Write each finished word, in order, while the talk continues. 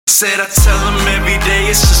Said I tell them every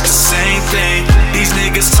day it's just the same thing. These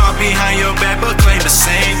niggas talk behind your back but claim the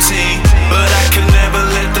same team. But I can never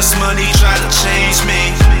let this money try to change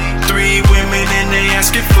me. 3 women and they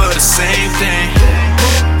asking for the same thing.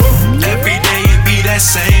 Every day it be that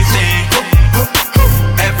same thing.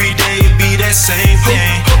 Every day it be that same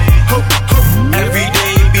thing. Every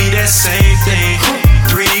day it be that same thing.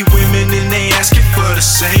 3 women and they asking for the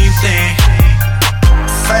same thing.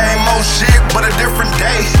 Same old shit, but a different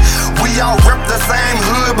day. We all rep the same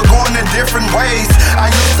hood, but going in different ways. I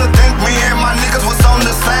used to think me and my niggas was on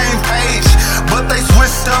the same page, but they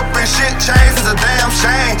switched up and shit changed. It's a damn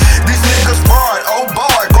shame. These niggas fraud, oh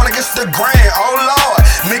boy, going against the grain, oh lord.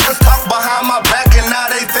 Niggas talk behind my back and now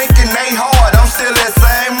they thinking they hard. I'm still that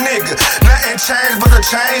same nigga, nothing changed but a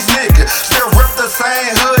changed nigga. Still rep the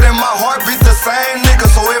same hood and my heart beat the same nigga.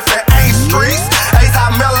 So if it ain't streets, ain't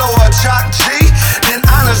I Mellow or Chalk G, then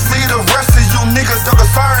honestly the rest of you niggas don't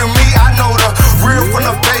concern me. I know the real from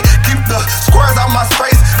the fake. Keep the squares out my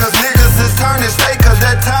space, cause niggas is turning state, cause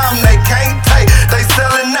that time they can't take. They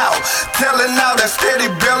selling out, telling out, that steady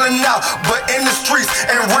billing out. But in the streets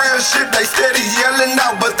and real shit, they steady yelling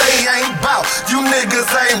out. But they ain't bout, you niggas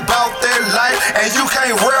ain't bout that life. And you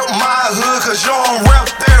can't rep my hood, cause you don't rep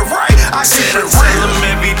that right. I keep it real. Tell them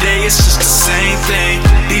every day it's just the same thing.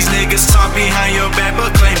 These niggas talk behind your back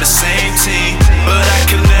but claim the same team. But I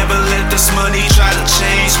can never let this money try to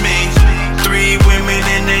change me. 3 women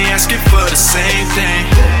and they asking for the same thing.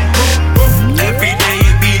 Every day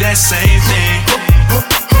it be that same thing.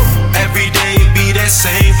 Every day it be that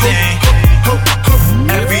same thing.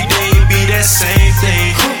 Every day it be that same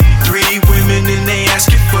thing. 3 women and they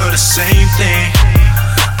asking for the same thing.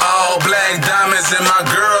 All black diamonds and my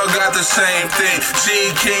girl got the same thing.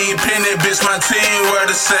 GKeng, Penny, bitch, my team wear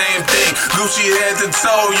the same thing. Gucci head to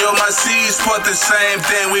toe, yo, my C's put the same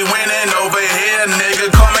thing. We winning over here, nigga,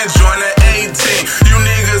 come and join the 18. You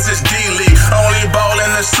niggas is D-League, only ball in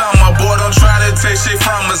the summer. Boy, don't try to take shit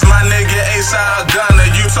from us. My nigga Ace out gunner.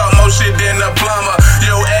 You talk more shit than a plumber.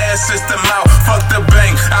 Yo, ass system out, fuck the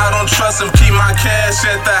bank. I don't trust him, keep my cash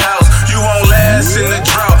at the house. You won't last in the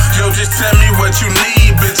drought. Yo, just tell me what you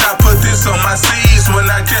need, bitch. I put this on my C's. When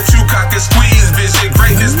I catch you, cock and squeeze, bitch. Your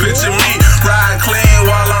greatness, picture me. Ride clean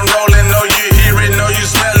while I'm rolling. Know you hear it, know you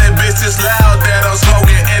smell it, bitch. It's loud that I'm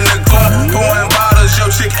smoking in the club. Pouring bottles, yo,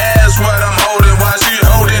 chick ass what I'm holding. While she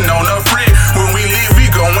holding on the free. When we leave, we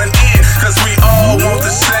going in. Cause we all want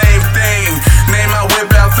the same thing. Name my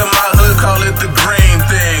whip out to my hood, call it the green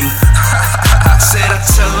thing. Said I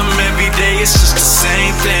tell them every day it's just the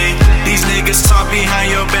same thing. These niggas talk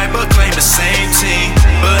behind your back but claim the same team.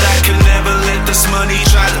 But I can never let this money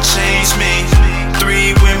try to change me.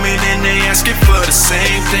 3 women and they asking for the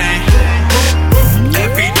same thing.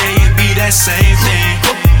 Every day it be that same thing.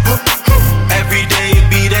 Every day it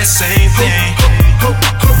be that same thing.